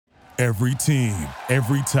Every team,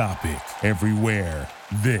 every topic, everywhere.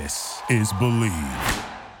 This is Believe.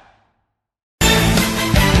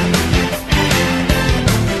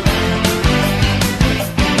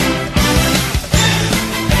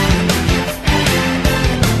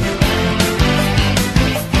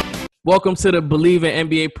 Welcome to the Believe in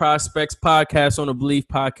NBA Prospects podcast on the Believe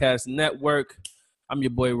Podcast Network. I'm your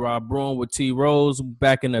boy Rob Braun with T Rose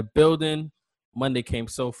back in the building. Monday came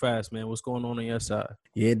so fast, man. What's going on your side?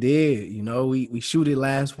 Yeah, it did. You know, we shoot it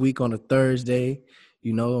last week on a Thursday,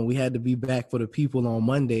 you know, and we had to be back for the people on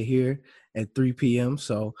Monday here at 3 p.m.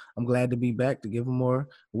 So I'm glad to be back to give them more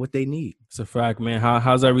what they need. It's a fact, man.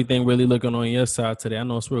 How's everything really looking on your side today? I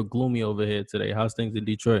know it's real gloomy over here today. How's things in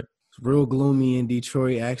Detroit? It's real gloomy in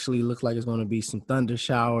Detroit. Actually looks like it's going to be some thunder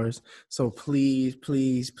showers. So please,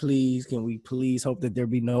 can we please hope that there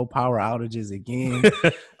be no power outages again?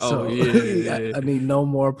 I need no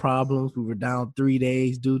more problems. We were down 3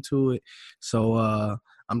 days due to it. So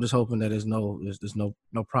I'm just hoping that there's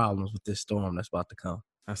no problems with this storm that's about to come.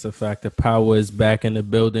 That's a fact. The power is back in the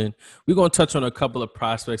building. We're going to touch on a couple of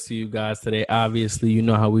prospects to you guys today. Obviously, you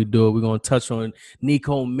know how we do it. We're going to touch on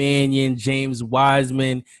Nico Mannion, James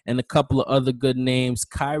Wiseman, and a couple of other good names.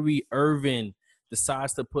 Kyrie Irving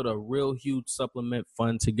decides to put a real huge supplement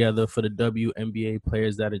fund together for the WNBA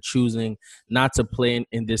players that are choosing not to play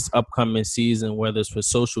in this upcoming season, whether it's for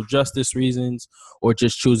social justice reasons or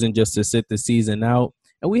just choosing just to sit the season out.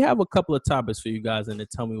 And we have a couple of topics for you guys in the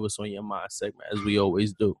Tell Me What's on Your Mind segment, as we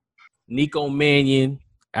always do. Nico Mannion,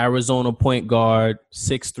 Arizona point guard,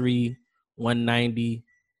 6'3", 190,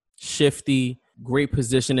 shifty, great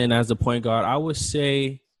positioning as a point guard. I would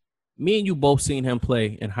say me and you both seen him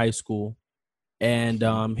play in high school. And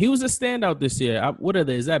he was a standout this year. What are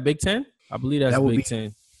they? Is that Big Ten? I believe that's Big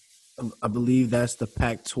Ten. I believe that's the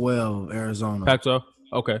Pac-12, Arizona. Pac-12?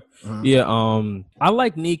 Okay. Yeah, I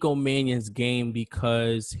like Nico Mannion's game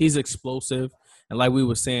because he's explosive. And like we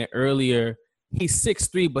were saying earlier, he's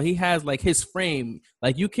 6'3", but he has like his frame.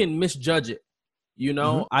 Like you can misjudge it. You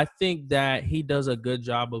know, I think that he does a good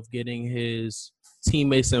job of getting his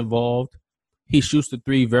teammates involved. He shoots the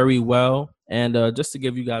three very well. And just to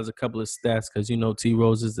give you guys a couple of stats, because you know T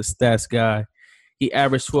Rose is the stats guy. He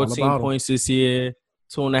averaged 14 points this year,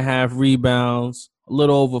 2.5 rebounds, a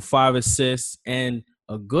little over 5 assists, and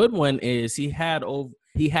a good one is he had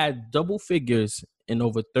double figures in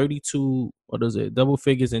over 32. What is it? Double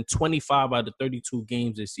figures in 25 out of 32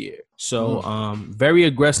 games this year. So very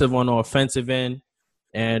aggressive on the offensive end,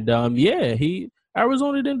 and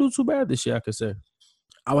Arizona didn't do too bad this year, I could say.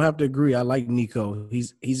 I would have to agree. I like Nico.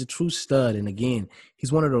 He's a true stud, and again,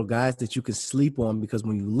 he's one of those guys that you can sleep on because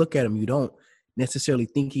when you look at him, you don't necessarily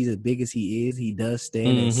think he's as big as he is. He does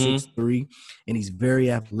stand at 6'3", and he's very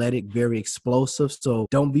athletic, very explosive. So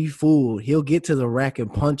don't be fooled. He'll get to the rack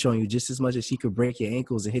and punch on you just as much as he could break your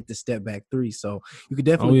ankles and hit the step back three. So you could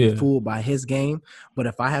definitely be fooled by his game. But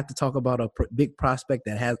if I have to talk about a big prospect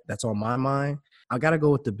that's on my mind, I got to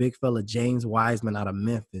go with the big fella, James Wiseman out of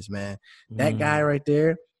Memphis, man. That guy right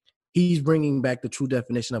there, he's bringing back the true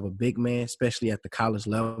definition of a big man, especially at the college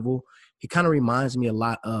level. He kind of reminds me a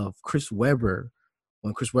lot of Chris Webber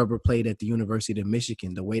when Chris Webber played at the University of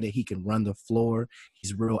Michigan, the way that he can run the floor.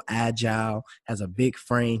 He's real agile, has a big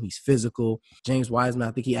frame. He's physical. James Wiseman,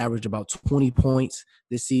 I think he averaged about 20 points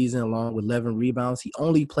this season along with 11 rebounds. He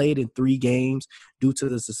only played in 3 games due to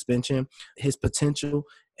the suspension. His potential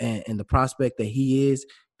and the prospect that he is,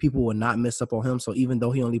 people will not miss up on him. So even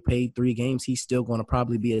though he only played 3 games, he's still going to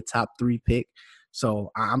probably be a top 3 pick.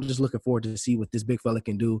 So I'm just looking forward to see what this big fella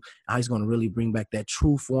can do. How he's going to really bring back that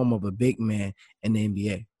true form of a big man in the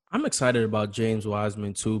NBA. I'm excited about James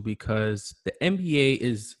Wiseman too because the NBA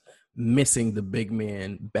is missing the big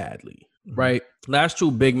man badly, right? Last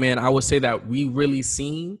true big man, I would say that we really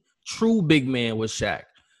seen true big man was Shaq.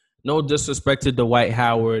 No disrespect to Dwight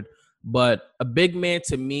Howard, but a big man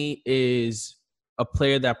to me is a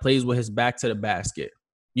player that plays with his back to the basket.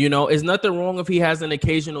 You know, it's nothing wrong if he has an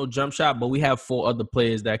occasional jump shot, but we have 4 other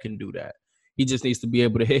players that can do that. He just needs to be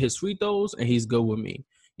able to hit his free throws, and he's good with me.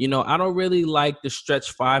 You know, I don't really like the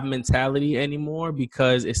stretch 5 mentality anymore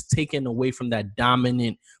because it's taken away from that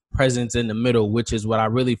dominant presence in the middle, which is what I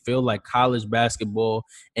really feel like college basketball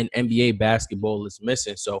and NBA basketball is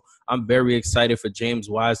missing. So I'm very excited for James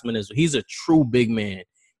Wiseman. He's a true big man.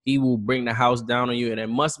 He will bring the house down on you, and it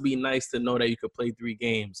must be nice to know that you could play 3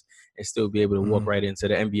 games and still be able to walk right into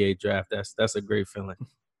the NBA draft. That's a great feeling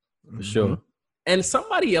for sure. And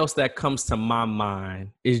somebody else that comes to my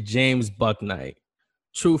mind is James Bucknight,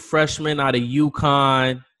 true freshman out of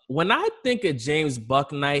UConn. When I think of James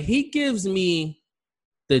Bucknight, he gives me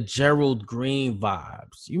the Gerald Green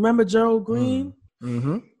vibes. You remember Gerald Green?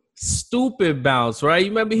 Stupid bounce, right?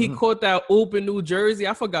 You remember he caught that oop in New Jersey?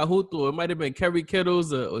 I forgot who threw it. It might have been Kerry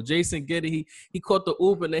Kittles or Jason Giddey. He caught the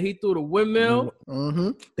oop and then he threw the windmill.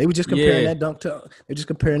 They were just comparing that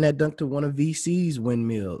dunk to one of VC's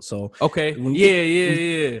windmills. So okay,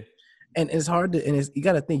 And it's hard to, and you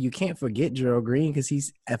got to think, you can't forget Gerald Green because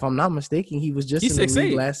he's, if I'm not mistaken, he was just in the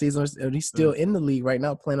league last season, and he's still in the league right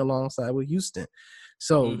now playing alongside with Houston.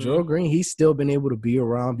 So Gerald Green, he's still been able to be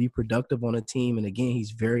around, be productive on a team, and again, he's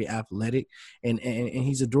very athletic and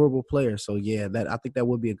he's a durable player. So yeah, I think that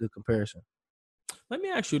would be a good comparison. Let me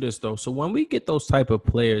ask you this though: so when we get those type of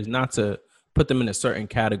players, not to put them in a certain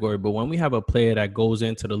category, but when we have a player that goes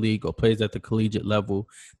into the league or plays at the collegiate level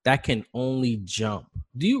that can only jump,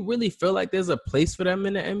 do you really feel like there's a place for them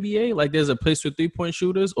in the NBA? Like there's a place for 3-point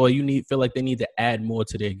shooters, or feel like they need to add more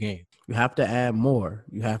to their game? You have to add more.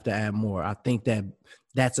 I think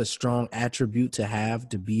that's a strong attribute to have,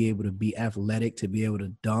 to be able to be athletic, to be able to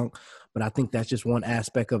dunk. But I think that's just one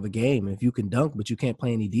aspect of a game. If you can dunk, but you can't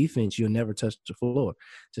play any defense, you'll never touch the floor.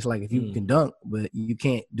 Just like if you can dunk, but you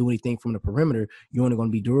can't do anything from the perimeter, you're only going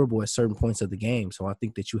to be durable at certain points of the game. So I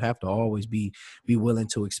think that you have to always be willing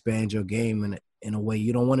to expand your game in a way.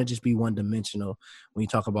 You don't want to just be one-dimensional when you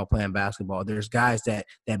talk about playing basketball. There's guys that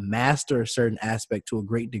master a certain aspect to a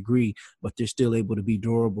great degree, but they're still able to be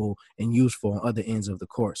durable and useful on other ends of the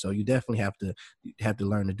court. So you definitely have to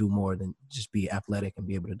learn to do more than just be athletic and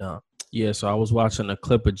be able to dunk. Yeah, so I was watching a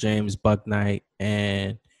clip of James Bucknight,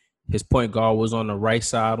 and his point guard was on the right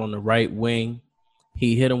side, on the right wing.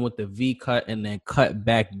 He hit him with the V cut and then cut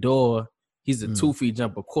back door. He's a 2-feet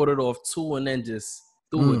jumper, caught it off 2 and then just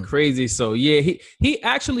threw it crazy. So, yeah, he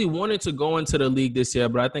actually wanted to go into the league this year,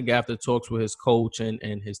 but I think after talks with his coach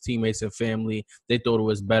and his teammates and family, they thought it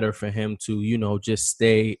was better for him to, just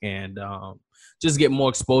stay and just get more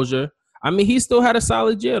exposure. I mean, he still had a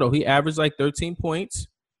solid year, though. He averaged like 13 points.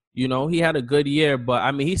 He had a good year, but,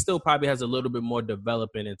 I mean, he still probably has a little bit more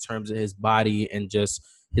development in terms of his body and just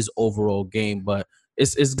his overall game. But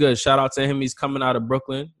it's good. Shout out to him. He's coming out of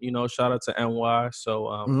Brooklyn. Shout out to NY. So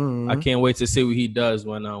I can't wait to see what he does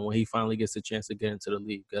when he finally gets a chance to get into the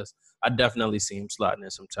league, because I definitely see him sliding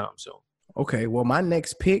in some time soon. Okay, well, my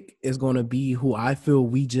next pick is going to be who I feel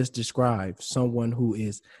we just described, someone who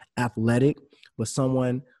is athletic, but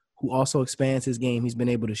someone who also expands his game. He's been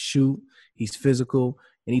able to shoot. He's physical.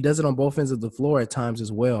 And he does it on both ends of the floor at times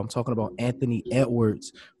as well. I'm talking about Anthony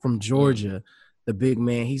Edwards from Georgia, the big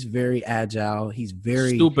man. He's very agile. He's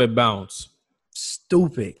very stupid bounce.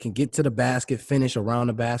 Stupid. Can get to the basket, finish around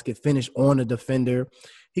the basket, finish on the defender.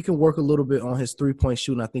 He can work a little bit on his 3-point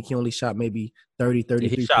shooting. I think he only shot maybe 33%.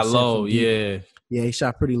 He shot low, yeah. Yeah, he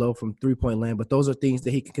shot pretty low from 3-point land, but those are things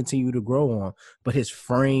that he can continue to grow on. But his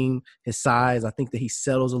frame, his size, I think that he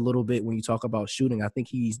settles a little bit when you talk about shooting. I think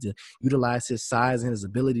he needs to utilize his size and his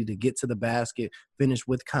ability to get to the basket, finish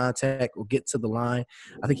with contact, or get to the line.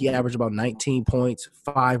 I think he averaged about 19 points,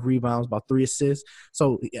 5 rebounds, about 3 assists.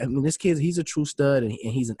 So, I mean, this kid, he's a true stud, and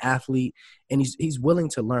he's an athlete, and he's willing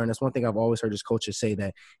to learn. That's one thing I've always heard his coaches say,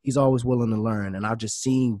 that he's always willing to learn. And I've just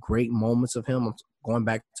seen great moments of him. I'm going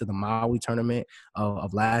back to the Maui tournament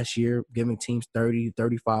of last year, giving teams 30,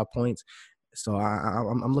 35 points. So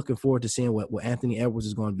I'm looking forward to seeing what Anthony Edwards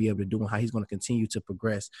is going to be able to do and how he's going to continue to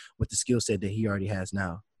progress with the skill set that he already has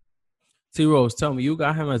now. T-Rose, tell me, you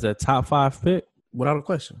got him as a top 5 pick? Without a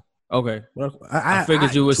question. Okay. I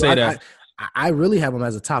figured you would say that. I really have him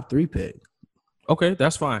as a top 3 pick. Okay,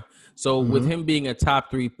 that's fine. So with him being a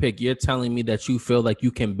top 3 pick, you're telling me that you feel like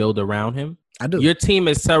you can build around him? I do. Your team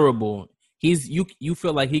is terrible. You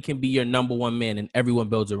feel like he can be your number 1 man and everyone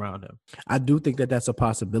builds around him. I do think that that's a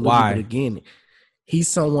possibility. Why? But again, he's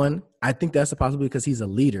someone, I think that's a possibility because he's a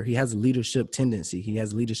leader. He has a leadership tendency. He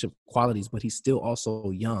has leadership qualities, but he's still also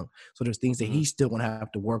young. So there's things that he's still going to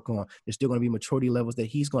have to work on. There's still going to be maturity levels that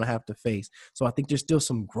he's going to have to face. So I think there's still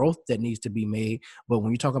some growth that needs to be made. But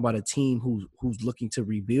when you talk about a team who's looking to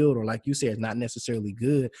rebuild, or like you said, is not necessarily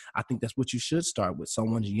good, I think that's what you should start with.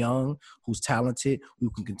 Someone young, who's talented, who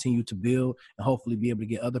can continue to build and hopefully be able to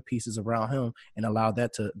get other pieces around him and allow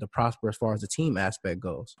that to prosper as far as the team aspect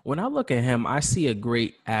goes. When I look at him, I see a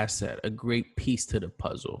great asset, a great piece to the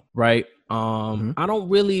puzzle, right? I don't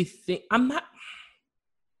really think I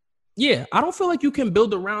don't feel like you can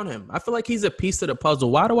build around him. I feel like he's a piece to the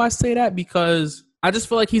puzzle. Why do I say that? Because I just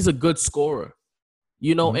feel like he's a good scorer,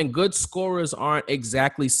 and good scorers aren't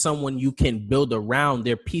exactly someone you can build around.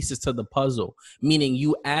 They're pieces to the puzzle, meaning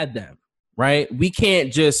you add them, right? We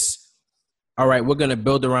can't just, all right, we're going to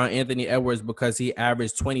build around Anthony Edwards because he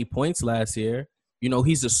averaged 20 points last year. You know,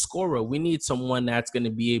 he's a scorer. We need someone that's going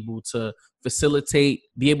to be able to facilitate,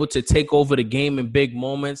 be able to take over the game in big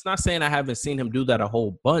moments. Not saying I haven't seen him do that a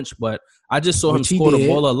whole bunch, but I just saw him score the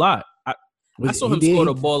ball a lot. I saw him score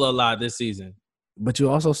the ball a lot this season. But you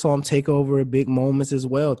also saw him take over at big moments as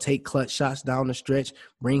well, take clutch shots down the stretch,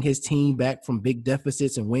 bring his team back from big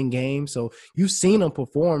deficits and win games. So you've seen him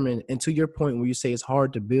perform. And to your point where you say it's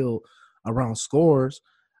hard to build around scorers,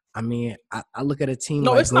 I mean, I look at a team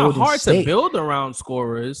like it's Golden not hard State. to build around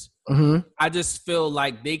scorers. Mm-hmm. I just feel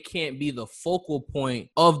like they can't be the focal point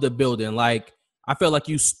of the building. Like, I feel like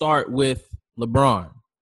you start with LeBron,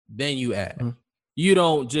 then you add. Mm-hmm. You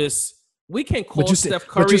don't just – we can call Steph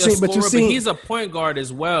Curry a scorer, but he's a point guard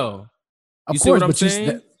as well. You see what I'm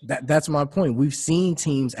saying? That's my point. We've seen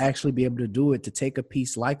teams actually be able to do it, to take a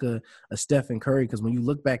piece like a Stephen Curry, because when you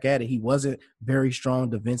look back at it, he wasn't very strong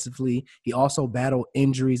defensively. He also battled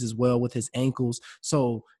injuries as well with his ankles.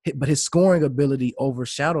 So, but his scoring ability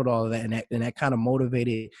overshadowed all of that, and that kind of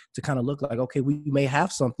motivated to kind of look like, okay, we may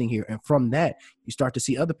have something here. And from that, you start to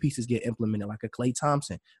see other pieces get implemented, like a Klay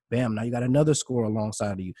Thompson. Bam, now you got another scorer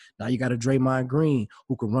alongside of you. Now you got a Draymond Green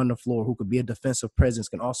who can run the floor, who could be a defensive presence,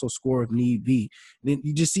 can also score if need be. Then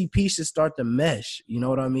you just see pieces start to mesh, you know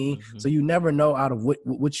what I mean? Mm-hmm. So you never know out of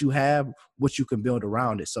what you have, what you can build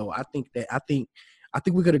around it. So I think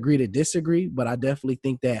we could agree to disagree, but I definitely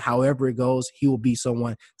think that however it goes, he will be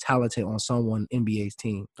someone talented on someone NBA's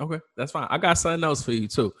team. Okay, that's fine. I got something else for you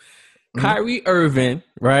too. Mm-hmm. Kyrie Irving,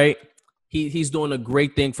 right? He's doing a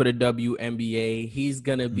great thing for the WNBA. He's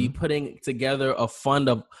going to be putting together a fund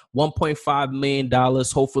of $1.5 million.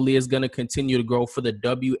 Hopefully, it's going to continue to grow for the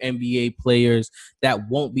WNBA players that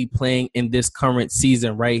won't be playing in this current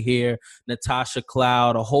season right here. Natasha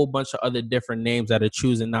Cloud, a whole bunch of other different names that are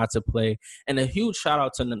choosing not to play. And a huge shout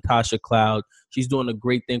out to Natasha Cloud. She's doing a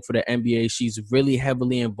great thing for the NBA. She's really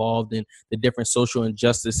heavily involved in the different social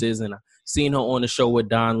injustices, and seen her on the show with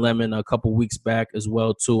Don Lemon a couple weeks back as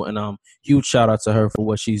well too. And huge shout out to her for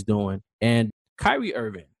what she's doing. And Kyrie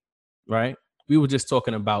Irving, right? We were just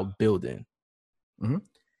talking about building. Mm-hmm.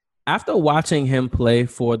 After watching him play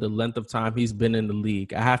for the length of time he's been in the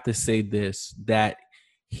league, I have to say this, that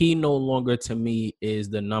he no longer, to me, is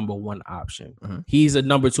the number one option. Mm-hmm. He's a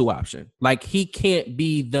number two option. Like, he can't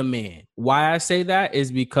be the man. Why I say that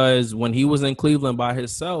is because when he was in Cleveland by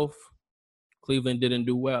himself, Cleveland didn't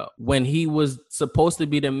do well. When he was supposed to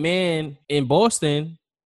be the man in Boston,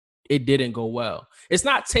 it didn't go well. It's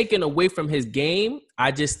not taken away from his game.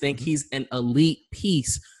 I just think he's an elite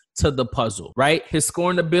piece to the puzzle, right? His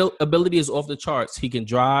scoring ability is off the charts. He can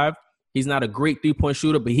drive. He's not a great three-point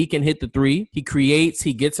shooter, but he can hit the three. He creates.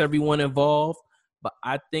 He gets everyone involved. But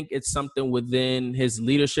I think it's something within his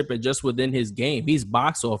leadership and just within his game. He's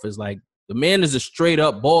box office. Like, the man is a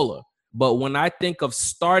straight-up baller. But when I think of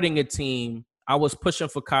starting a team, I was pushing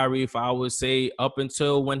for Kyrie, if I would say, up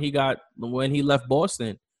until when he left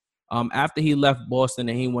Boston. After he left Boston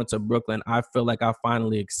and he went to Brooklyn, I feel like I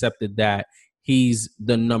finally accepted that he's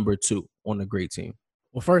the number two on a great team.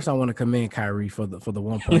 Well, first I want to commend Kyrie for the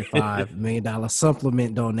 $1.5 million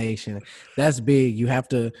supplement donation. That's big. You have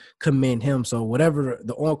to commend him. So whatever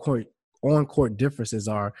the on-court differences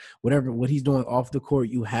are, what he's doing off the court,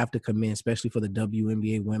 you have to commend, especially for the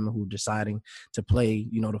WNBA women who are deciding to play,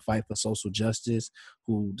 to fight for social justice,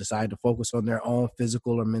 who decide to focus on their own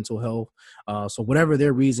physical or mental health. So whatever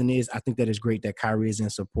their reason is, I think that it's great that Kyrie is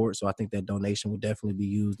in support. So I think that donation will definitely be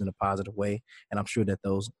used in a positive way. And I'm sure that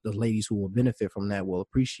the ladies who will benefit from that will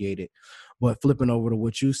appreciate it. But flipping over to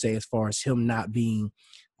what you say, as far as him not being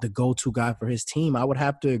the go-to guy for his team, I would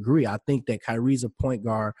have to agree. I think that Kyrie's a point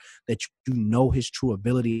guard that his true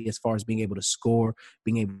ability as far as being able to score,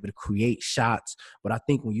 being able to create shots. But I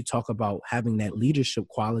think when you talk about having that leadership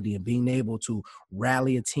quality and being able to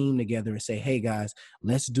rally a team together and say, hey guys,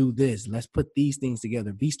 let's do this. Let's put these things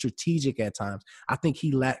together. Be strategic at times. I think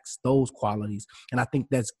he lacks those qualities. And I think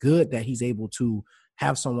that's good that he's able to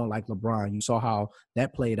have someone like LeBron. You saw how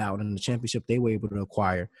that played out in the championship they were able to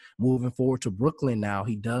acquire. Moving forward to Brooklyn now,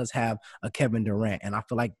 he does have a Kevin Durant, and I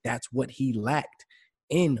feel like that's what he lacked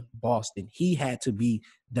in Boston. He had to be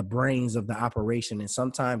the brains of the operation, and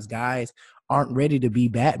sometimes guys aren't ready to be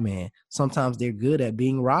Batman. Sometimes they're good at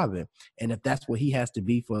being Robin, and if that's what he has to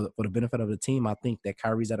be for the benefit of the team, I think that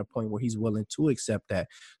Kyrie's at a point where he's willing to accept that.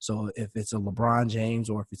 So if it's a LeBron James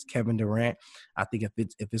or if it's Kevin Durant, I think if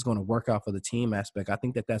it's going to work out for the team aspect, I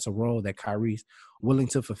think that that's a role that Kyrie's willing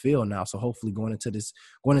to fulfill now. So hopefully going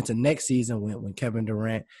into next season when Kevin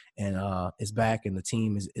Durant and is back and the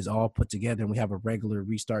team is all put together and we have a regular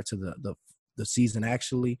restart to the season,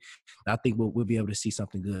 actually, I think we'll be able to see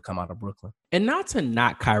something good come out of Brooklyn. And not to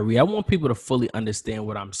knock Kyrie, I want people to fully understand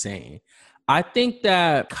what I'm saying. I think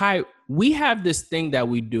that we have this thing that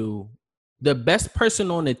we do. The best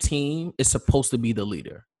person on the team is supposed to be the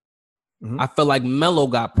leader. Mm-hmm. I feel like Melo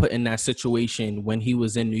got put in that situation when he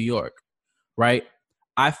was in New York, right?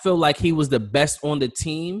 I feel like he was the best on the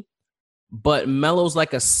team, but Melo's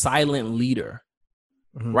like a silent leader,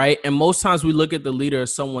 right? And most times we look at the leader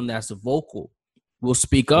as someone that's vocal, will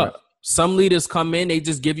speak up. Right. Some leaders come in, they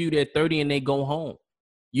just give you their 30 and they go home.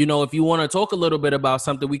 You know, if you want to talk a little bit about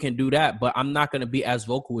something, we can do that, but I'm not going to be as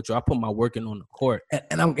vocal with you. I put my work in on the court.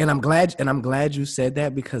 And I'm glad you said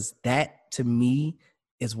that, because that to me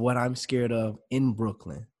is what I'm scared of in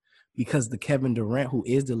Brooklyn. Because the Kevin Durant, who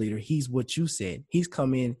is the leader, he's what you said. He's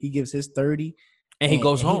come in, he gives his 30 and he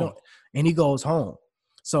goes home. He goes home.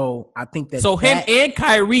 So I think that him and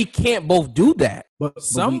Kyrie can't both do that. But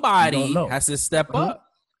somebody has to step up.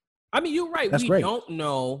 I mean, you're right. We don't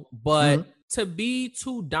know, but to be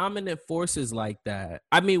two dominant forces like that,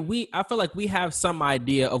 I mean, I feel like we have some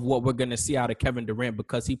idea of what we're going to see out of Kevin Durant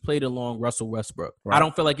because he played along Russell Westbrook. Right. I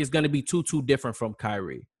don't feel like it's going to be too different from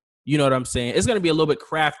Kyrie. You know what I'm saying? It's going to be a little bit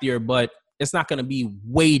craftier, but it's not going to be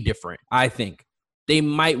way different, I think. They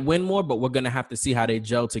might win more, but we're going to have to see how they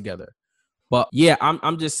gel together. But, yeah,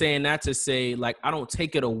 I'm just saying that to say, like, I don't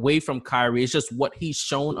take it away from Kyrie. It's just what he's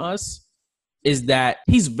shown us is that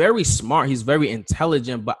he's very smart. He's very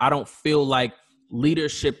intelligent, but I don't feel like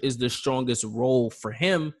leadership is the strongest role for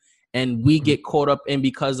him. And we get caught up in,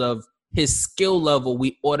 because of his skill level,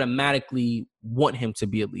 we automatically want him to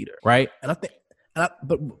be a leader, right? And I think,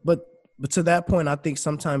 but to that point, I think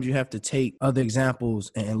sometimes you have to take other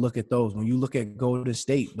examples and look at those. When you look at Golden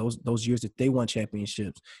State, those years that they won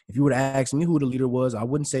championships, if you were to ask me who the leader was, I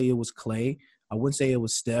wouldn't say it was Clay. I wouldn't say it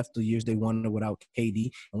was Steph, the years they won without KD.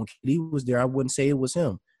 And when KD was there, I wouldn't say it was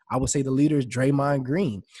him. I would say the leader is Draymond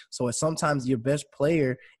Green. So sometimes your best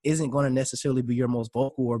player isn't going to necessarily be your most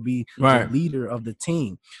vocal or be the leader of the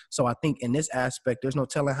team. So I think in this aspect, there's no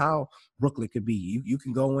telling how Brooklyn could be. You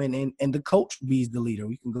can go in and the coach be the leader.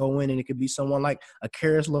 You can go in and it could be someone like a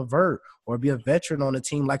Karis LeVert or be a veteran on the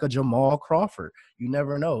team like a Jamal Crawford. You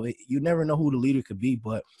never know. You never know who the leader could be,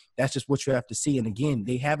 but that's just what you have to see. And again,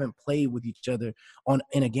 they haven't played with each other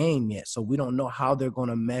in a game yet, so we don't know how they're going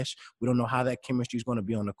to mesh. We don't know how that chemistry is going to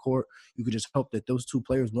be on the court. You could just hope that those two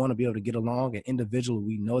players want to be able to get along, and individually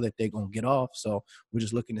we know that they're going to get off. So we're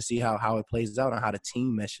just looking to see how it plays out and how the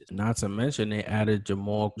team meshes. Not to mention they added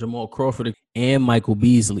Jamal Crawford and Michael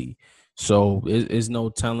Beasley. So it's no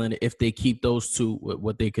telling if they keep those two,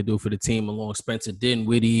 what they could do for the team along Spencer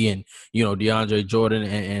Dinwiddie and, you know, DeAndre Jordan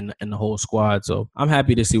and the whole squad. So I'm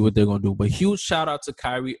happy to see what they're going to do. But huge shout out to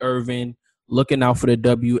Kyrie Irving, looking out for the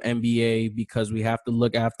WNBA, because we have to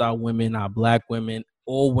look after our women, our black women,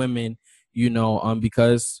 all women, you know,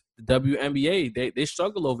 because the WNBA, they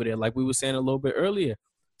struggle over there. Like we were saying a little bit earlier,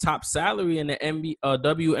 top salary in the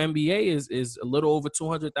WNBA is a little over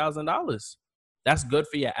 $200,000. That's good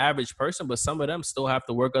for your average person, but some of them still have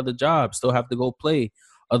to work other jobs, still have to go play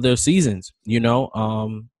other seasons, you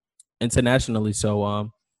know, internationally. So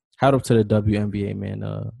shout out to the WNBA, man.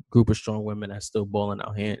 A group of strong women that's still balling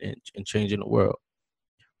out here and changing the world.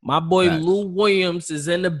 My boy Lou Williams is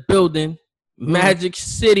in the building. Magic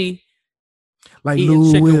City. Like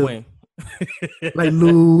Lou Will. Like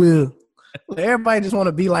Lou Will. Everybody just want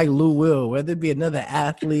to be like Lou Will, whether it be another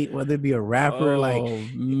athlete, whether it be a rapper.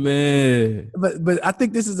 Man. But I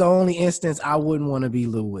think this is the only instance I wouldn't want to be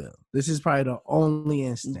Lou Will. This is probably the only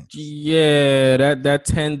instance. Yeah, that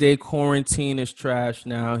 10-day quarantine is trash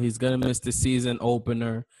now. He's going to miss the season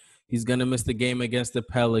opener. He's going to miss the game against the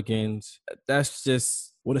Pelicans. That's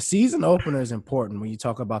just... Well, the season opener is important when you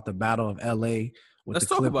talk about the Battle of L.A. with the Clippers. Let's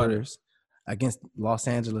talk about it. Against Los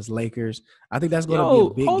Angeles Lakers. I think that's going to be a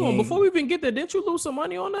big game. Hold on. Before we even get there, didn't you lose some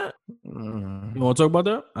money on that? You want to talk about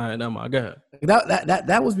that? All right, never mind. Go ahead.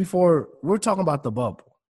 That was before. We're talking about the bubble.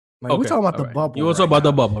 Like, we're talking about the bubble. You want to talk about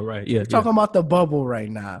the bubble, right? Yeah. We're talking about the bubble right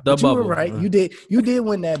now. You were right. You did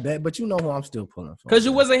win that bet, but you know who I'm still pulling for. Because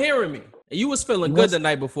you wasn't hearing me. You was feeling good the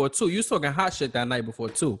night before, too. You was talking hot shit that night before,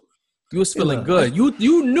 too. You was feeling good. You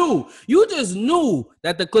just knew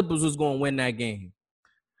that the Clippers was going to win that game.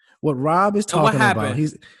 What Rob is talking about,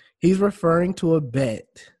 he's referring to a bet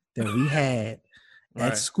that we had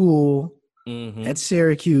at school, at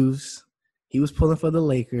Syracuse. He was pulling for the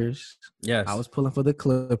Lakers. Yes. I was pulling for the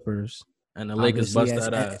Clippers. And the Lakers bust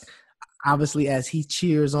that ass. Obviously, as he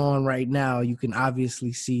cheers on right now, you can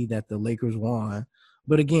obviously see that the Lakers won.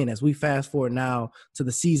 But again, as we fast forward now to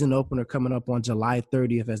the season opener coming up on July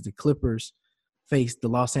 30th as the Clippers face the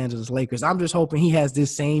Los Angeles Lakers. I'm just hoping he has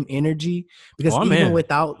this same energy because even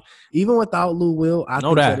without Lou Will, I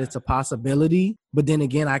think that it's a possibility. But then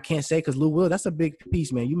again, I can't say because Lou Will, that's a big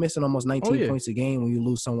piece, man. You're missing almost 19 points a game when you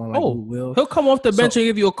lose someone like Lou Will. He'll come off the bench and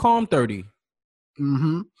give you a calm 30.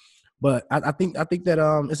 Mm-hmm. But I think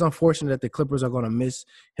that it's unfortunate that the Clippers are going to miss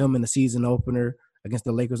him in the season opener against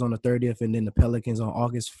the Lakers on the 30th and then the Pelicans on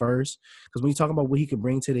August 1st. Because when you talk about what he could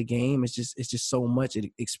bring to the game, it's just so much.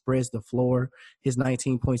 It spreads the floor. His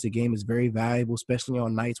 19 points a game is very valuable, especially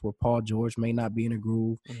on nights where Paul George may not be in a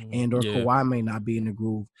groove and or Kawhi may not be in a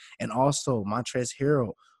groove. And also Montrezl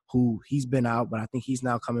Harrell, who he's been out, but I think he's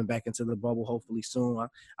now coming back into the bubble hopefully soon.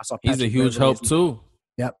 I saw Patrick he's a huge help too.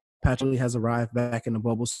 Yep. Patrick has arrived back in the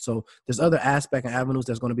bubble. So there's other aspects and avenues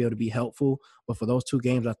that's going to be able to be helpful. But for those 2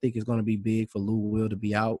 games, I think it's going to be big for Lou Will to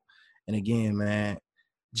be out. And again, man,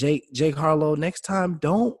 Jake Harlow, next time,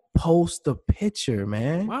 don't post the picture,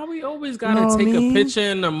 man. Why we always got to take a picture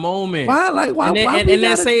in the moment? Why? And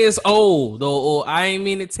then say it's old or I ain't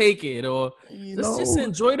mean to take it or let's just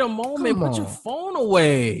enjoy the moment. Put your phone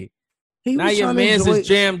away. Now your man's is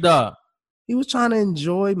jammed up. He was trying to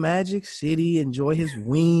enjoy Magic City, enjoy his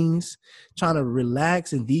wings, trying to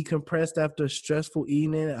relax and decompress after a stressful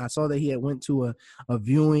evening. I saw that he had went to a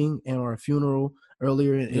viewing or a funeral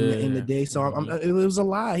earlier in the day. So it was a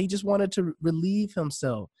lie. He just wanted to relieve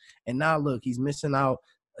himself. And now, look, he's missing out.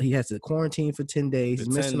 He has to quarantine for 10 days. He's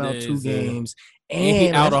missing out 2 games. And he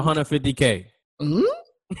out $150K.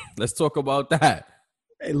 Mm-hmm. Let's talk about that.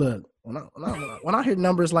 Hey, look. When I hear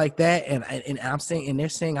numbers like that and I'm saying and they're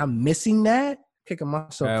saying I'm missing that, kicking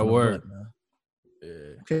myself in the butt, man.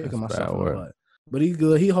 Yeah, kicking myself in the butt. But he's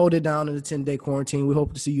good. He hold it down in the 10-day quarantine. We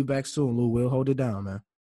hope to see you back soon, Lou Will. Hold it down, man.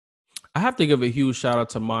 I have to give a huge shout out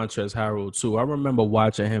to Montrezl Harrell too. I remember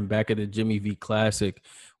watching him back at the Jimmy V Classic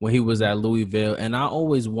when he was at Louisville, and I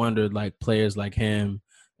always wondered like players like him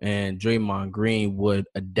and Draymond Green would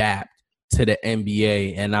adapt to the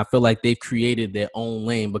NBA, and I feel like they've created their own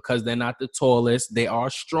lane because they're not the tallest, they are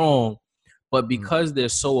strong, but because they're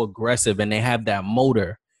so aggressive and they have that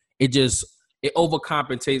motor, it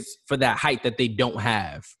overcompensates for that height that they don't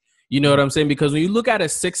have. You know what I'm saying? Because when you look at a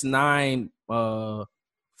 6'9"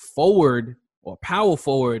 forward or power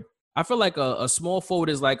forward, I feel like a small forward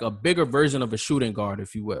is like a bigger version of a shooting guard,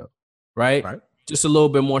 if you will, right? Just a little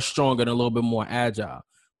bit more stronger and a little bit more agile.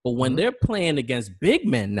 But when they're playing against big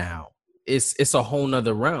men now, it's a whole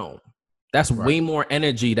nother realm. That's way more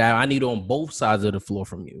energy that I need on both sides of the floor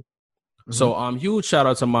from you. So huge shout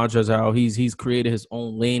out to Montrezl Harrell. He's created his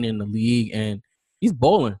own lane in the league and he's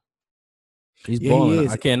balling. He's balling.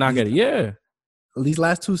 I can't knock it. Yeah. These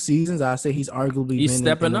last 2 seasons, I say he's arguably been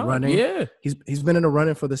stepping in the running. Yeah. He's been in the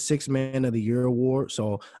running for the 6th Man of the Year award.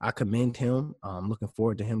 So I commend him. I'm looking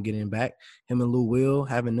forward to him getting back. Him and Lou Will,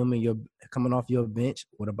 having them coming off your bench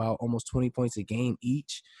with about almost 20 points a game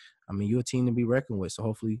each. I mean, you're a team to be reckoned with. So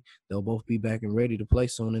hopefully they'll both be back and ready to play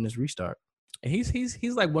soon in this restart. And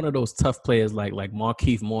he's like one of those tough players like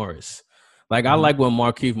Markieff Morris. Like I like when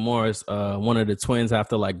Markieff Morris, one of the twins, have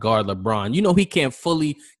to like guard LeBron. You know he can't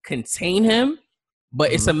fully contain him,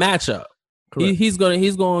 but it's a matchup. He's going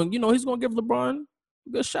give LeBron a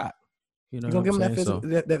good shot. You know, you're gonna give him that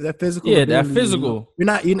physical. Yeah, that physical. You're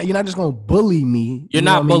not just gonna bully me. You're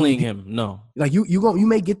not bullying him. No. Like you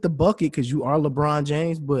may get the bucket because you are LeBron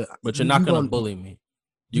James, but you're not gonna bully me.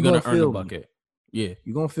 You're gonna earn the bucket. Yeah,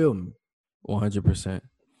 you're gonna feel me. 100%.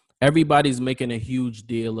 Everybody's making a huge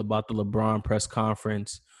deal about the LeBron press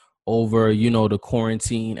conference over, the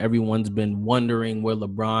quarantine. Everyone's been wondering where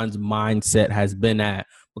LeBron's mindset has been at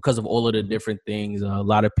because of all of the different things. A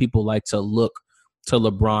lot of people like to look to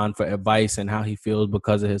LeBron for advice and how he feels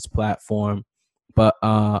because of his platform. But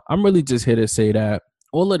I'm really just here to say that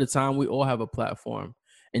all of the time we all have a platform.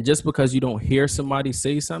 And just because you don't hear somebody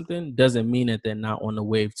say something doesn't mean that they're not on the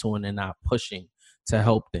wave too and they're not pushing to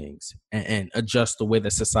help things and adjust the way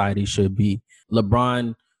that society should be.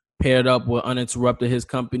 LeBron paired up with Uninterrupted, his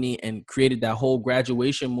company, and created that whole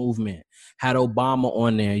graduation movement, had Obama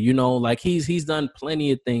on there. Like he's done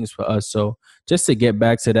plenty of things for us. So just to get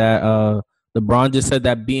back to that, LeBron just said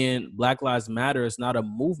that being Black Lives Matter is not a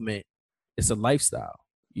movement, it's a lifestyle.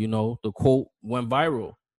 The quote went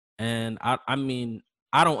viral. And I mean,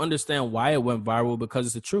 I don't understand why it went viral because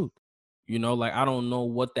it's the truth. I don't know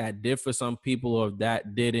what that did for some people or if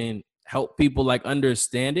that didn't help people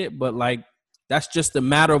understand it. But that's just a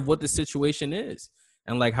matter of what the situation is.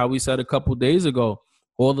 And like how we said a couple days ago,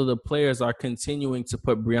 all of the players are continuing to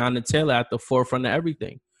put Breonna Taylor at the forefront of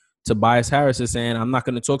everything. Tobias Harris is saying, I'm not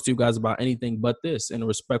going to talk to you guys about anything but this in a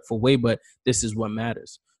respectful way, but this is what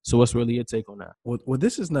matters. So what's really your take on that? Well,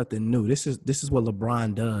 this is nothing new. This is what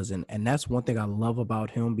LeBron does, and that's one thing I love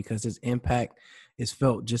about him, because his impact is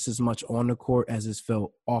felt just as much on the court as it's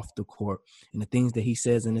felt off the court. And the things that he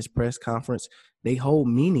says in his press conference, they hold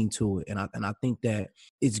meaning to it. And I think that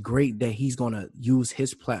it's great that he's going to use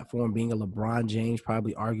his platform, being a LeBron James,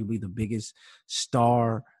 probably arguably the biggest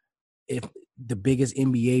star, if the biggest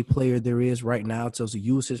NBA player there is right now, to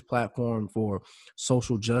use his platform for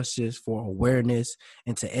social justice, for awareness,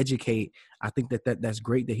 and to educate. I think that's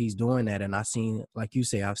great that he's doing that. And I've seen, like you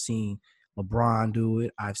say, I've seen LeBron do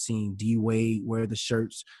it. I've seen D Wade wear the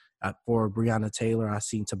shirts for Breonna Taylor. I've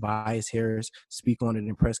seen Tobias Harris speak on it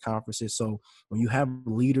in press conferences. So when you have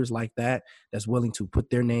leaders like that, that's willing to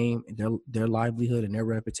put their name, their livelihood, and their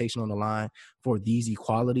reputation on the line for these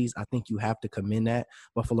equalities, I think you have to commend that.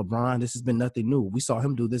 But for LeBron, this has been nothing new. We saw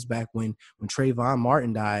him do this back when Trayvon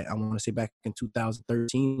Martin died, I want to say back in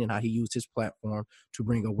 2013, and how he used his platform to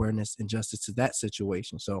bring awareness and justice to that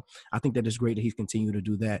situation. So I think that it's great that he's continued to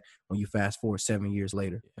do that when you fast forward 7 years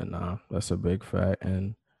later. And that's a big fact.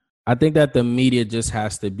 And I think that the media just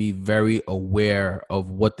has to be very aware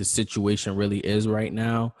of what the situation really is right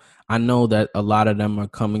now. I know that a lot of them are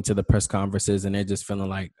coming to the press conferences and they're just feeling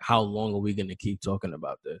like, how long are we going to keep talking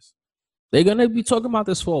about this? They're going to be talking about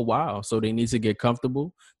this for a while. So they need to get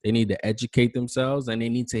comfortable. They need to educate themselves, and they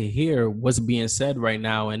need to hear what's being said right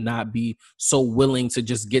now and not be so willing to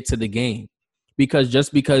just get to the game. Because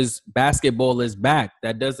just because basketball is back,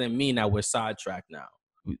 that doesn't mean that we're sidetracked now.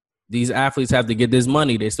 These athletes have to get this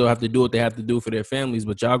money. They still have to do what they have to do for their families,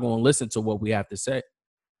 but y'all going to listen to what we have to say.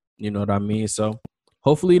 You know what I mean? So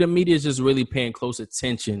hopefully the media is just really paying close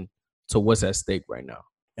attention to what's at stake right now.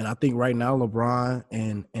 And I think right now LeBron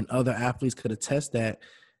and other athletes could attest that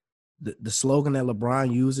the slogan that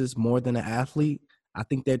LeBron uses, more than an athlete, I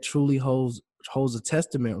think that truly holds a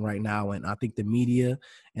testament right now. And I think the media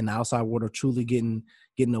and the outside world are truly getting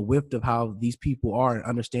a whiff of how these people are, and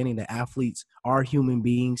understanding that athletes are human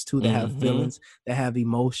beings too, that have feelings, that have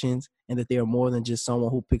emotions, and that they are more than just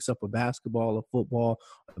someone who picks up a basketball, a football,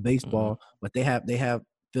 a baseball, but they have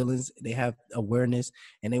feelings, they have awareness,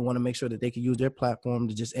 and they want to make sure that they can use their platform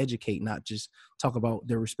to just educate, not just talk about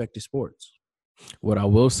their respective sports. What I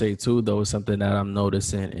will say too, though, something that I'm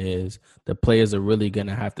noticing is the players are really going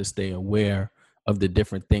to have to stay aware of the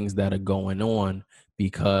different things that are going on,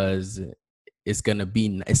 because it's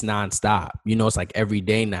nonstop. You know, it's like every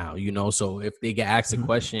day now, you know, so if they get asked a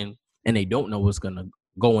question and they don't know what's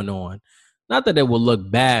going on, not that it will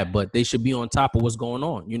look bad, but they should be on top of what's going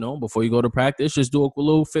on, you know, before you go to practice. Just do a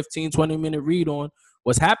little 15, 20-minute read on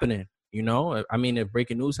what's happening, you know. I mean, if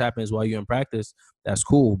breaking news happens while you're in practice, that's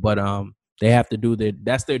cool, but they have to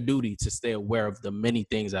that's their duty, to stay aware of the many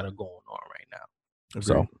things that are going on right now. Agreed.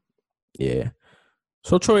 So, yeah.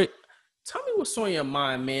 So, Troy, tell me what's on your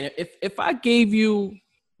mind, man. If I gave you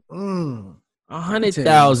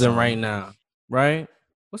 100,000 right now, right?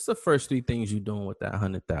 What's the first three things you're doing with that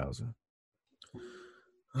 100,000?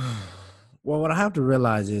 Well, what I have to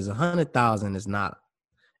realize is 100,000 is not,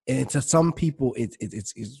 and to some people it's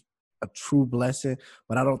a true blessing,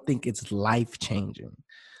 but I don't think it's life changing.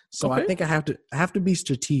 So okay. I think I have to be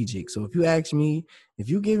strategic. So if you ask me, if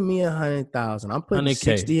you give me 100,000, I'm putting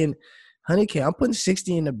 60 in. 100K, I'm putting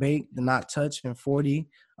 60 in the bank to not touch, and 40,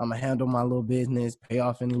 I'm going to handle my little business, pay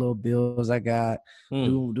off any little bills I got,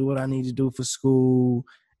 do what I need to do for school.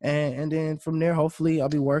 And then from there, hopefully I'll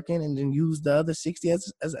be working, and then use the other 60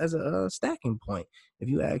 as a stacking point. If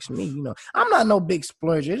you ask me, you know, I'm not no big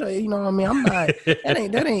splurger. You know what I mean? I'm not,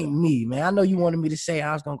 that ain't me, man. I know you wanted me to say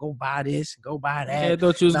I was going to go buy this, go buy that. Yeah, I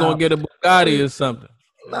thought you was going to get a Bugatti or something.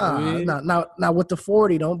 Nah, with the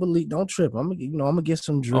 40, don't trip. I'm gonna get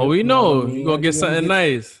some drip. Oh, we know you're gonna get something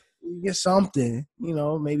nice. Get something, you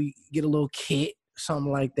know, maybe get a little kit,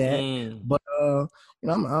 something like that. But you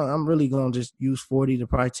know, I'm really gonna just use 40 to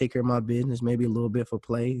probably take care of my business, maybe a little bit for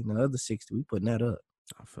play, and the other 60 we putting that up.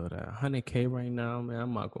 I feel that 100K right now, man.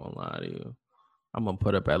 I'm not gonna lie to you. I'm gonna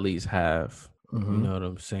put up at least half. You know what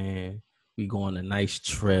I'm saying? We go on a nice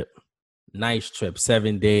trip.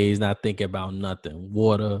 7 days, not thinking about nothing.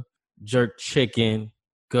 Water, jerk chicken,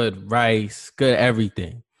 good rice, good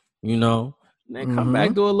everything, you know. And then come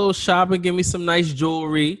back, do a little shopping, give me some nice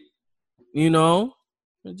jewelry, you know,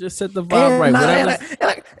 and just set the vibe right.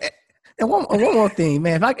 And one more thing,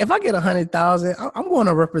 man. If I get 100,000, I'm going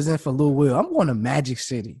to represent for Lil Will. I'm going to Magic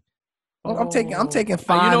City. I'm taking 5.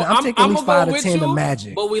 You know, I'm taking at least 5 to 10 to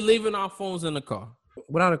Magic. But we leaving our phones in the car.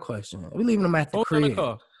 Without a question, we leaving them at the crib. In the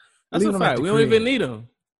car. That's a fact. We don't even need them.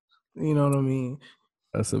 You know what I mean?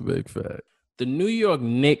 That's a big fact. The New York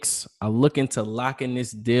Knicks are looking to lock in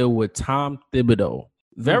this deal with Tom Thibodeau.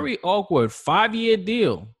 Very awkward. 5-year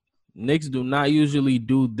deal. Knicks do not usually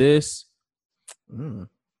do this.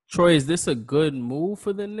 Troy, is this a good move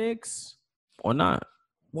for the Knicks or not?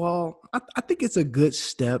 Well, I think it's a good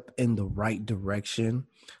step in the right direction.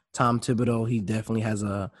 Tom Thibodeau, he definitely has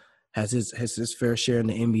his fair share in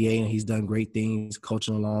the NBA, and he's done great things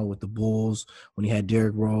coaching along with the Bulls when he had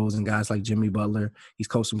Derrick Rose and guys like Jimmy Butler. He's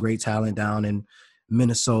coached some great talent down in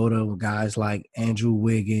Minnesota with guys like Andrew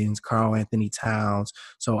Wiggins, Karl Anthony Towns.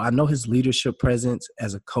 So I know his leadership presence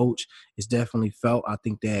as a coach is definitely felt. I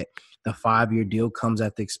think that the 5-year deal comes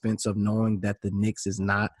at the expense of knowing that the Knicks is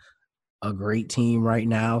not a great team right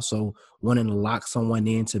now. So wanting to lock someone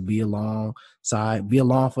in to be along for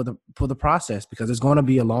the process, because it's going to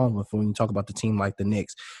be a long one when you talk about the team like the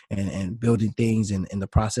Knicks and building things and the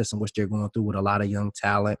process in which they're going through with a lot of young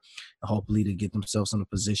talent, and hopefully to get themselves in a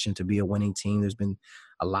position to be a winning team. There's been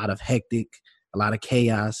a lot of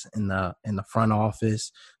chaos in the front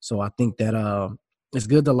office. So I think that it's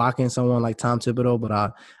good to lock in someone like Tom Thibodeau, but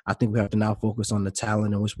I think we have to now focus on the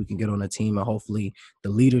talent in which we can get on the team, and hopefully the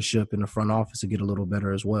leadership in the front office to get a little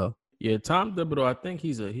better as well. Yeah, Tom Thibodeau, I think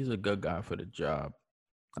he's a good guy for the job.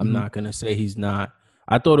 I'm not going to say he's not.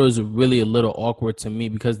 I thought it was really a little awkward to me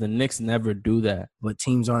because the Knicks never do that. But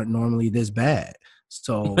teams aren't normally this bad.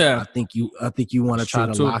 So I think you want to try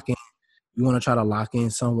to lock in. You want to try to lock in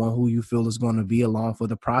someone who you feel is going to be along for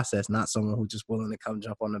the process, not someone who's just willing to come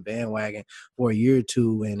jump on the bandwagon for a year or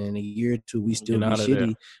two, and in a year or two we still be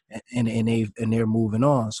shitty, and they're moving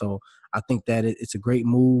on. So I think that it's a great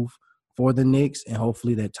move for the Knicks, and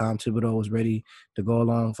hopefully that Tom Thibodeau is ready to go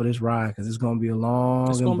along for this ride, because it's going to be a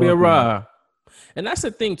ride. And that's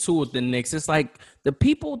the thing too with the Knicks. It's like the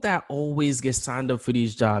people that always get signed up for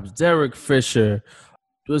these jobs, Derek Fisher,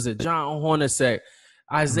 John Hornacek,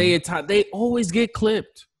 Isaiah Todd, they always get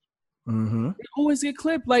clipped. They always get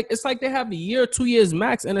clipped. Like, it's like they have a year, 2 years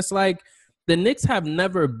max. And it's like the Knicks have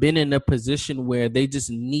never been in a position where they just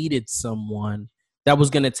needed someone that was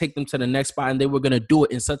going to take them to the next spot, and they were going to do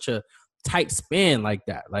it in such a tight span like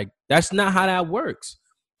that. Like, that's not how that works.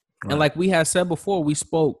 Right. And like we had said before, we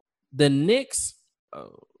spoke, the Knicks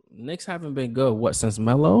haven't been good. What, since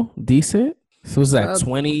Melo? Decent? So was that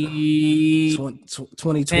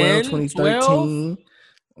 2012, 2013?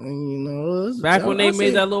 You know, back when they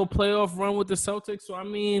made that little playoff run with the Celtics. So I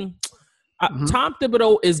mean, Tom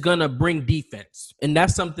Thibodeau is gonna bring defense, and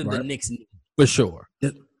that's something the Knicks need for sure.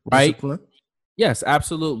 Right? Discipline. Yes,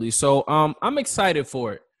 absolutely. So I'm excited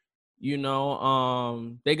for it. You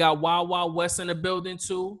know, they got Wild Wild West in the building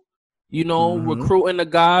too. You know, recruiting the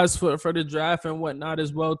guys for the draft and whatnot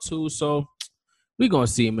as well too. So we're gonna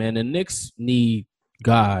see, man. The Knicks need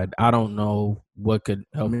God. I don't know what could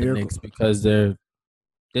help the Knicks because they're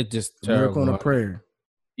just terrible. Miracle and a prayer.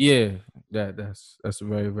 Yeah, that's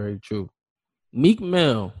very, very true. Meek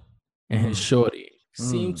Mill and his shorty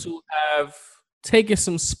seem to have taken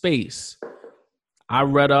some space. I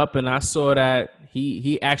read up and I saw that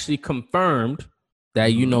he actually confirmed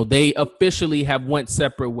that, you know, they officially have went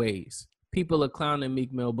separate ways. People are clowning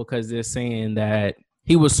Meek Mill because they're saying that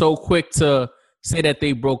he was so quick to say that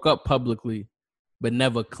they broke up publicly, but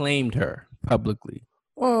never claimed her publicly.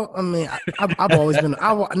 Well, I mean, I've always been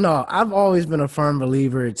I've always been a firm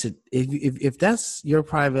believer to if that's your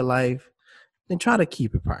private life, then try to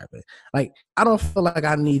keep it private. Like, I don't feel like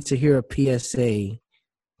I need to hear a PSA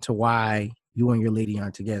to why you and your lady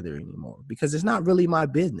aren't together anymore, because it's not really my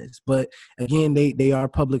business. But again, they are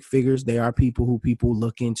public figures. They are people who people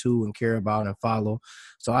look into and care about and follow.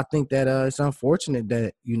 So I think that it's unfortunate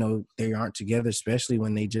that, you know, they aren't together, especially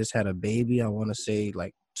when they just had a baby. I want to say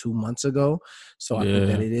like 2 months ago. So I think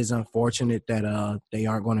that it is unfortunate that they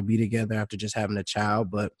aren't going to be together after just having a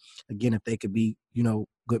child. But again, if they could be, you know,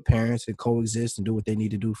 good parents and coexist and do what they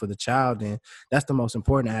need to do for the child, then that's the most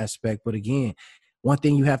important aspect. But again, one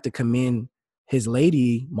thing you have to commend his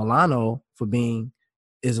lady, Milano, for being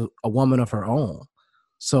is a woman of her own.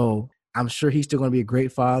 So I'm sure he's still going to be a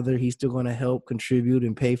great father. He's still going to help contribute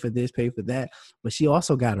and pay for this, pay for that. But she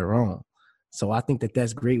also got her own. So I think that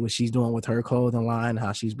that's great what she's doing with her clothing line,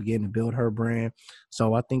 how she's beginning to build her brand.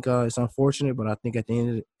 So I think it's unfortunate, but I think at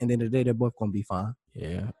the end of the day, they're both going to be fine.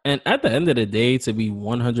 Yeah. And at the end of the day, to be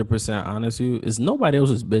 100% honest with you, it's nobody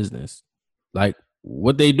else's business. Like,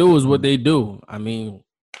 what they do is what they do. I mean,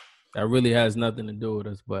 that really has nothing to do with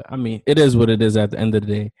us. But, I mean, it is what it is at the end of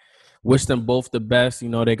the day. Wish them both the best. You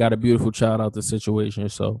know, they got a beautiful child out the situation,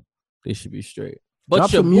 so they should be straight. But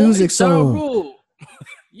drop some music soon.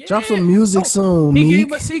 Yeah. Drop some music soon. He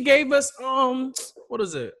gave us what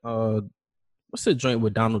is it? What's the joint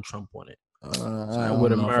with Donald Trump on it? I don't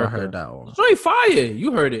know if I heard that one. Joint fire.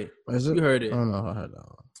 You heard it. Is it? You heard it. I don't know if I heard that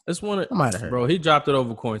one. It's one of, I might have heard. Bro, he dropped it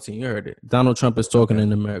over quarantine. You heard it. Donald Trump is talking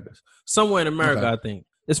in Americas. Somewhere in America, I think.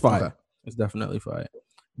 It's fire. Okay. It's definitely fire.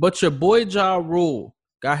 But your boy Ja Rule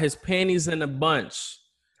got his panties in a bunch.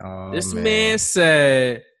 This man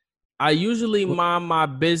said, I usually mind my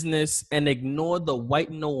business and ignore the white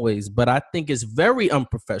noise, but I think it's very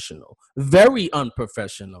unprofessional that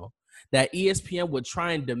ESPN would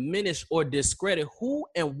try and diminish or discredit who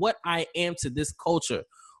and what I am to this culture.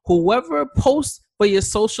 Whoever posts for your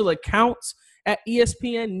social accounts at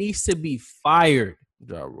ESPN needs to be fired.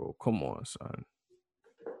 Ja Rule, come on, son.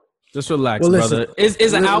 Just relax, brother.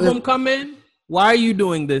 Is an album coming? Why are you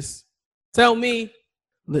doing this? Tell me.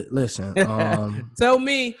 Listen. Tell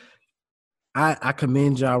me. I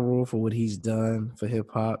commend Ja Rule for what he's done for hip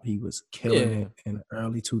hop. He was killing it in the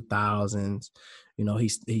early 2000s. You know,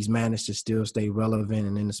 he's managed to still stay relevant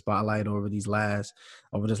and in the spotlight over this last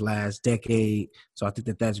decade. So I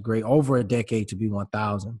think that's great. Over a decade to be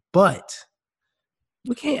 1,000. But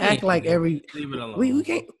we can't act like every we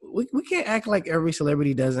can't act like every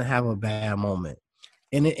celebrity doesn't have a bad moment.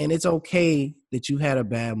 And it's okay that you had a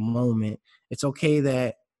bad moment. It's okay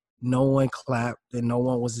that no one clapped and no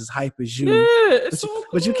one was as hype as you. Yeah,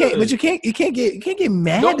 but you can't get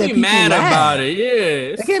mad. Don't be mad about it.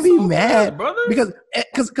 Yeah, I can't be mad, brother. Because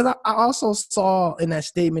I also saw in that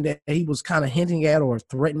statement that he was kind of hinting at or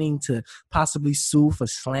threatening to possibly sue for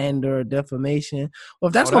slander or defamation. Well,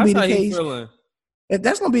 if that's gonna be the case, if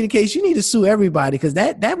that's gonna be the case, you need to sue everybody because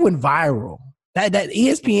that went viral. That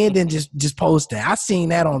ESPN didn't just post that. I've seen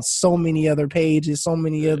that on so many other pages, so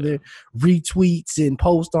many other retweets and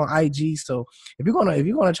posts on IG. So if you're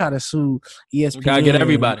gonna try to sue ESPN, you gotta get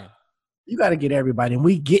everybody. You gotta get everybody. And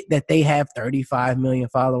we get that they have 35 million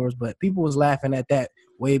followers, but people was laughing at that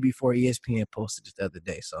way before ESPN posted it the other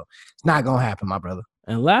day. So it's not gonna happen, my brother.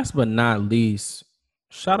 And last but not least,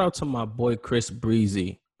 shout out to my boy Chris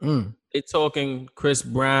Breezy. They talking Chris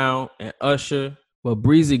Brown and Usher. But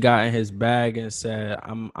Breezy got in his bag and said,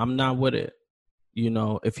 I'm not with it. You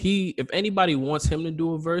know, if anybody wants him to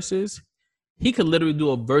do a versus, he could literally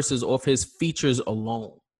do a versus off his features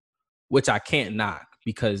alone, which I can't knock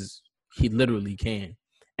because he literally can.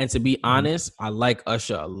 And to be honest, I like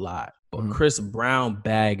Usher a lot. But Chris Brown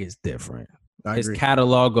bag is different. His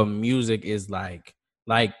catalog of music is like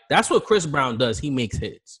that's what Chris Brown does. He makes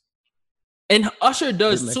hits. And Usher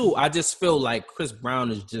does too. I just feel like Chris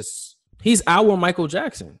Brown is just... He's our Michael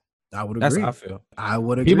Jackson. I would agree. That's how I feel. I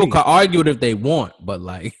would agree. People can argue it if they want, but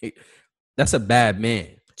like, that's a bad man.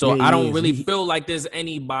 So I don't really feel like there's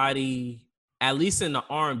anybody, at least in the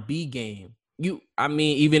R&B game.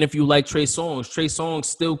 Even if you like Trey Songz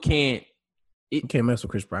still can't. You can't mess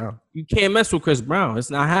with Chris Brown. You can't mess with Chris Brown.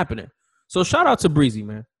 It's not happening. So shout out to Breezy,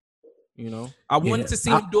 man. You know, I wanted to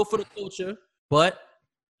see him do it for the culture, but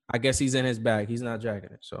I guess he's in his bag. He's not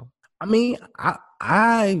jacking it. So I mean,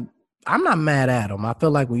 I'm not mad at him. I feel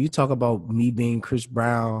like when you talk about me being Chris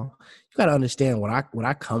Brown, you got to understand what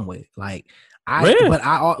I come with. Like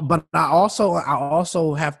but I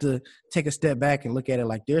also have to take a step back and look at it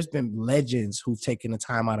like there's been legends who've taken the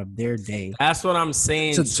time out of their day. That's what I'm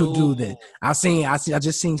saying to do that. I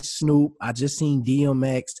just seen Snoop. I just seen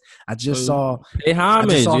DMX. I just saw pay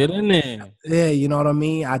homage. Get in there. Yeah, you know what I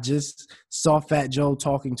mean. I just saw Fat Joe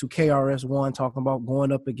talking to KRS-One, talking about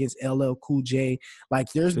going up against LL Cool J. Like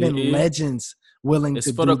there's been legends willing to do this.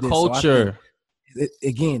 It's for the culture. So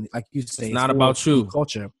again, like you say, it's not about you.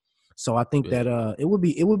 Culture. So I think that it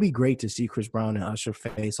would be great to see Chris Brown and Usher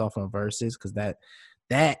face off on verses because that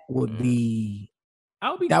would be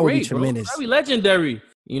that would be tremendous. That would be legendary,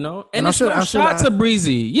 you know. And it's no shot to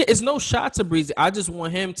Breezy. Yeah, it's no shot to Breezy. I just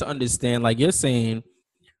want him to understand, like you're saying,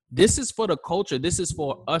 this is for the culture. This is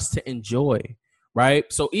for us to enjoy,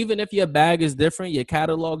 right? So even if your bag is different, your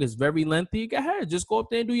catalog is very lengthy, go ahead, just go up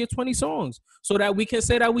there and do your 20 songs so that we can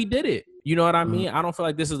say that we did it. You know what I mean? I don't feel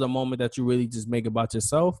like this is a moment that you really just make about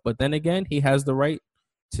yourself. But then again, he has the right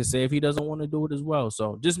to say if he doesn't want to do it as well.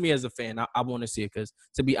 So just me as a fan, I want to see it because,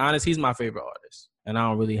 to be honest, he's my favorite artist. And I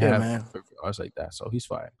don't really have favorite artists like that. So he's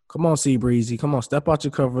fine. Come on, C Breezy. Come on, step out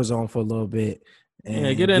your comfort zone for a little bit.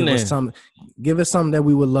 And get in there. Give us something that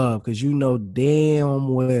we would love because you know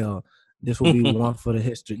damn well this will be one for the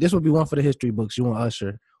history. This will be one for the history books. You want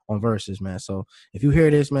Usher on verses, man. So if you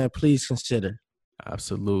hear this, man, please consider.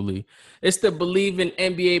 Absolutely. It's the Believe in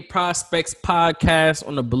NBA Prospects podcast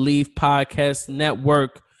on the Believe Podcast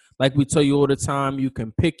Network. Like we tell you all the time, you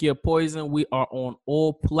can pick your poison. We are on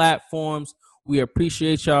all platforms. We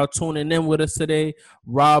appreciate y'all tuning in with us today.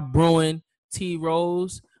 Rob Bruin, T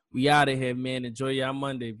Rose. We out of here, man. Enjoy y'all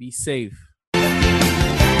Monday. Be safe.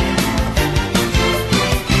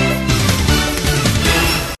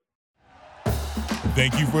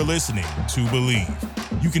 Thank you for listening to Believe.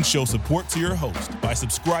 You can show support to your host by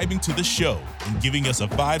subscribing to the show and giving us a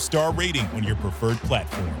 5-star rating on your preferred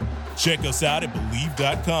platform. Check us out at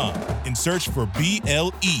Believe.com and search for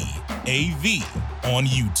BLEAV on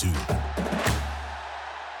YouTube.